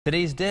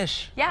Today's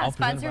dish. Yeah,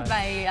 sponsored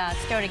by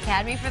Stone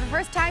Academy. For the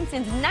first time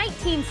since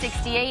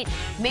 1968,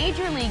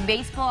 Major League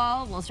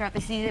Baseball will start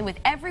the season with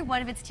every one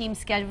of its teams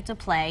scheduled to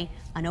play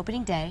on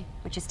opening day,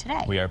 which is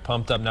today. We are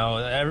pumped up now.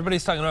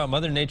 Everybody's talking about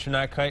Mother Nature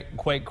not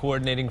quite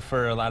coordinating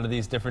for a lot of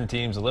these different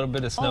teams. A little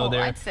bit of snow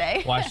there. I'd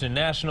say. Washington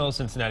Nationals,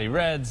 Cincinnati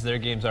Reds, their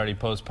game's already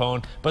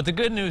postponed. But the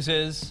good news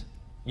is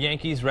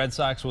Yankees, Red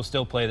Sox will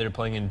still play. They're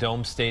playing in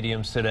dome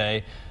stadiums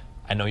today.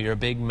 I know you're a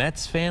big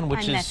Mets fan,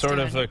 which is sort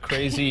of a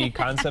crazy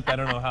concept. I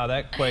don't know how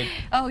that quite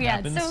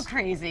happens. It's so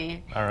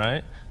crazy. All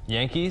right.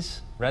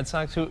 Yankees, Red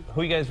Sox, who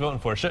you guys voting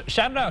for? Shout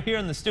it out here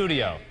in the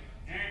studio.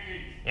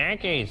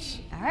 Yankees.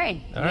 All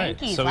right.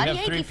 Yankees. So we have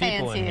three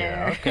people in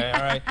here. Okay,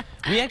 all right.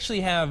 We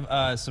actually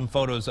have some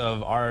photos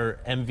of our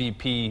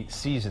MVP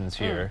seasons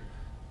here.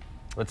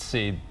 Let's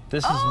see.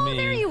 This is me. Oh,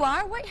 there you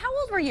are. How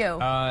old were you?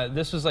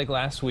 This was like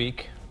last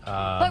week.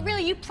 But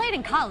really, you played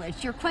in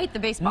college. You're quite the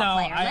baseball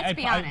player, let's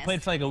be honest. I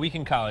played for like a week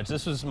in college.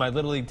 This was my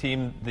Little League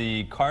team,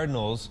 the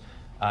Cardinals,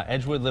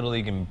 Edgewood Little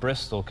League in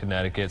Bristol,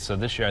 Connecticut. So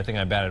this year, I think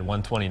I batted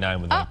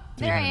 129 with like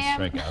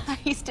 300 strikeouts. I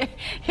used to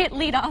hit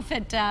leadoff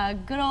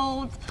at good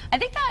old, I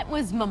think that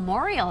was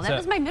Memorial. That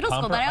was my middle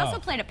school, but I also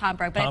played at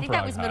Pomfret, but I think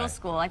that was middle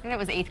school. I think that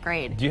was 8th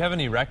grade. Do you have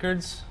any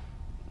records?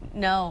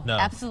 No,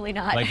 absolutely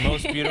not. Like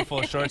most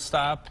beautiful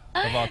shortstop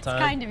of all time?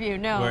 It's kind of you.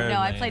 No,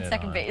 I played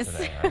second base.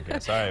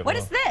 Sorry. What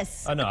is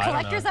this? Oh, no, a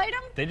collector's item?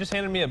 They just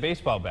handed me a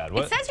baseball bat.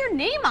 It says your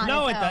name on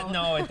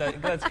it,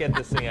 though. Let's get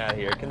this thing out of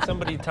here. Can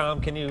somebody, Tom,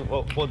 can you,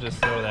 we'll just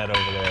throw that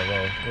over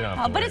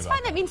there. But it's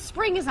fine. That means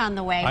spring is on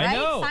the way, right? I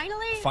know.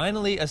 Finally?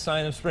 Finally a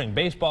sign of spring.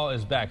 Baseball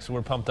is back, so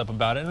we're pumped up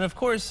about it. And, of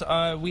course,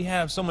 we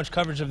have so much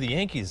coverage of the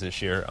Yankees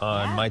this year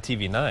on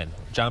MyTV9.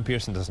 John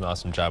Pearson does an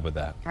awesome job with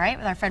that. Right,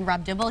 with our friend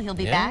Rob Dibble. He'll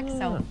be back,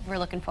 so we're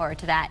looking forward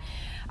to that.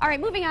 All right,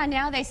 moving on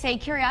now. They say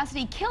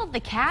curiosity killed the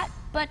cat,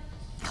 but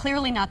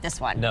clearly not this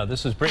one. No,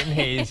 this was Britton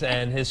Hayes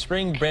and his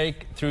spring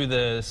break through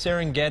the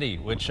Serengeti,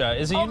 which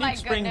is a unique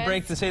spring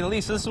break to say the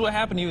least. This is what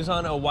happened. He was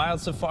on a wild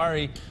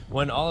safari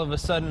when all of a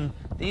sudden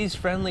these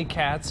friendly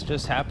cats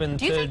just happened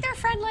to... Do you think they're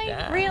friendly?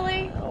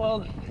 Really?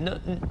 Well, no,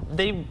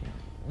 they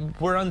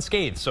were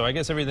unscathed, so I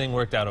guess everything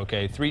worked out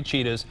okay. 3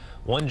 cheetahs,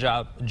 one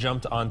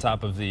jumped on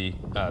top of the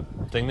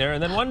thing there,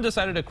 and then one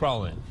decided to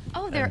crawl in.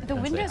 Oh, the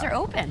windows are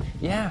open.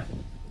 Yeah.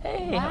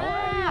 Hey,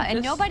 wow.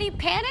 And nobody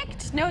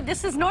panicked? No,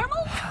 this is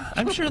normal?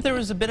 I'm sure there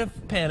was a bit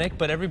of panic,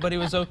 but everybody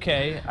was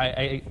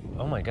okay.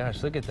 Oh my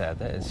gosh, look at that.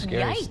 That is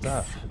scary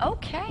stuff.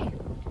 Okay.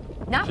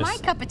 Not my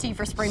cup of tea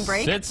for spring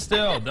break. Sit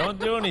still. Don't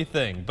do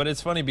anything. But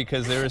it's funny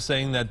because they were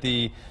saying that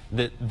the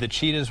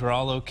cheetahs were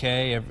all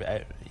okay.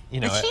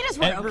 You know, the cheetahs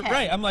were okay.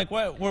 Right. I'm like,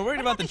 what? We're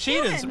worried about the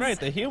cheetahs. Right.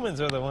 The humans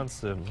are the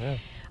ones to... Yeah.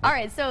 All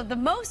right, so the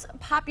most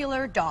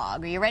popular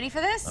dog. Are you ready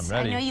for this? I'm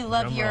ready. I know you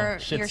love your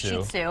Shih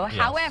Tzu. Yes.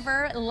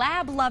 However,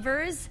 lab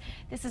lovers,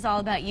 this is all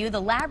about you. The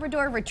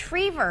Labrador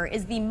Retriever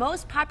is the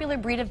most popular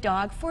breed of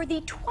dog for the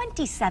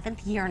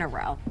 27th year in a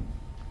row.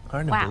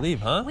 Hard to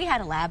believe, huh? We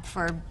had a lab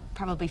for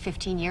probably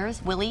 15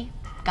 years. Willie.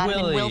 Got him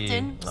in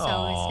Wilton,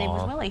 so his name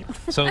was Willie.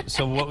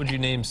 So what would you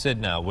name Sid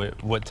now?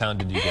 What town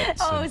did you get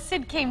Sid? Oh,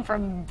 Sid came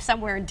from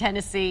somewhere in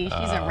Tennessee.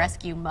 She's a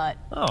rescue mutt.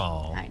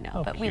 Oh, I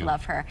know, but we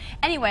love her.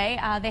 Anyway,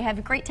 they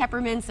have great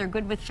temperaments. They're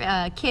good with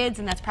kids,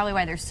 and that's probably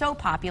why they're so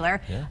popular.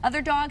 Yeah.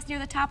 Other dogs near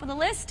the top of the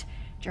list,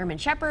 German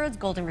Shepherds,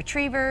 Golden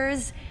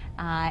Retrievers,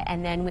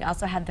 and then we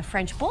also have the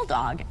French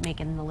Bulldog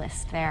making the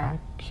list there. How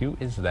cute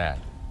is that?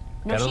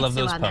 No Gotta Shih love Tzu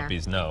those on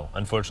puppies. there. No,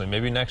 unfortunately,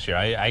 maybe next year.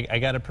 I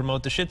got to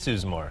promote the Shih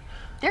Tzus more.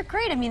 They're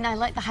great. I mean, I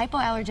like the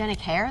hypoallergenic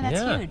hair.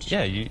 That's huge.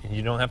 Yeah,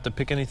 you don't have to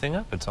pick anything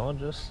up. It's all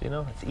just,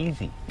 it's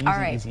easy. All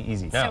right.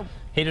 Easy. Now,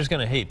 haters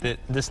gonna hate.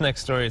 This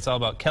next story, it's all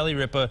about Kelly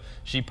Ripa.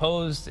 She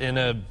posed in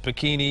a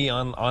bikini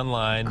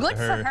online. Good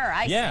for her,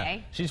 I say.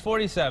 Yeah, she's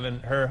 47.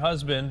 Her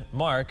husband,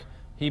 Mark,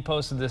 he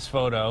posted this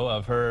photo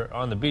of her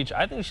on the beach.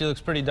 I think she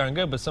looks pretty darn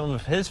good, but some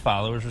of his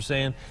followers were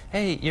saying,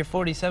 hey, you're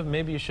 47,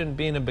 maybe you shouldn't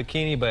be in a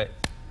bikini, but...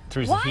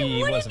 Why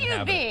wouldn't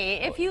you be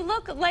if you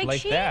look like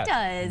she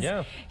does?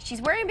 Yeah.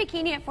 She's wearing a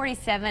bikini at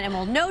 47 and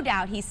will no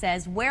doubt, he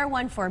says, wear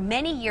one for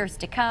many years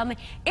to come.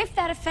 If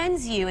that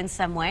offends you in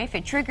some way, if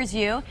it triggers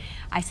you,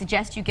 I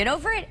suggest you get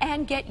over it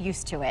and get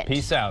used to it.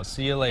 Peace out.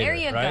 See you later. There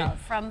you go.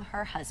 From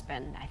her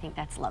husband. I think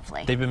that's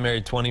lovely. They've been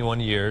married 21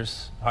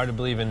 years. Hard to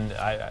believe.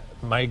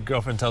 My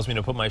girlfriend tells me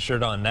to put my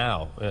shirt on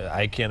now.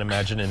 I can't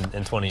imagine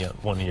in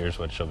 21 years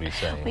what she'll be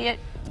saying.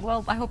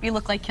 Well, I hope you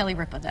look like Kelly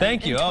Ripa then.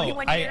 Thank you.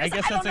 I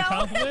guess that's a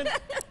compliment.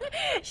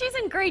 She's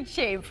in great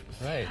shape.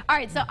 Right. All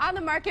right, so on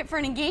the market for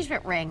an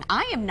engagement ring.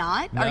 I am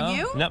not. No, Are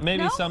you? No,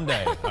 maybe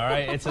someday. All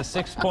right, it's a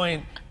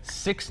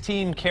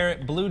 6.16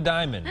 carat blue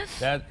diamond.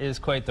 That is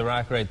quite the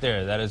rock right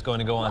there. That is going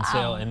to go on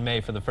sale in May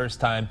for the first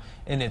time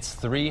in its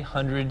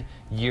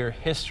 300-year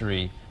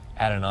history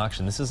at an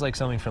auction. This is like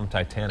something from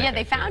Titanic. Yeah,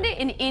 they found it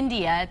in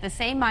India at the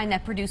same mine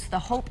that produced the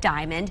Hope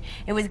Diamond.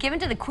 It was given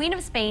to the Queen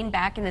of Spain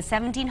back in the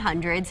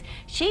 1700s.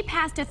 She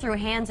passed it through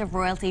hands of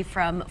royalty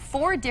from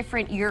 4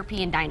 different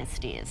European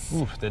dynasties.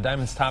 Oof, the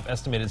diamond's top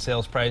estimated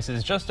sales price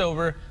is just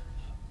over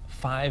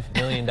 $5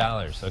 million.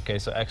 Okay,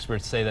 so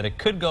experts say that it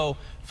could go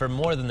for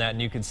more than that,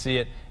 and you can see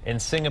it in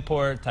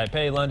Singapore,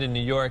 Taipei, London, New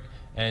York,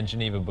 and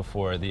Geneva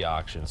before the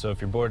auction. So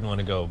if you're bored and want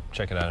to go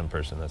check it out in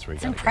person, that's where you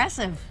It's gotta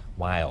impressive. go.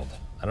 Wild.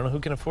 I don't know who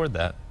can afford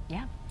that.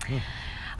 Yeah.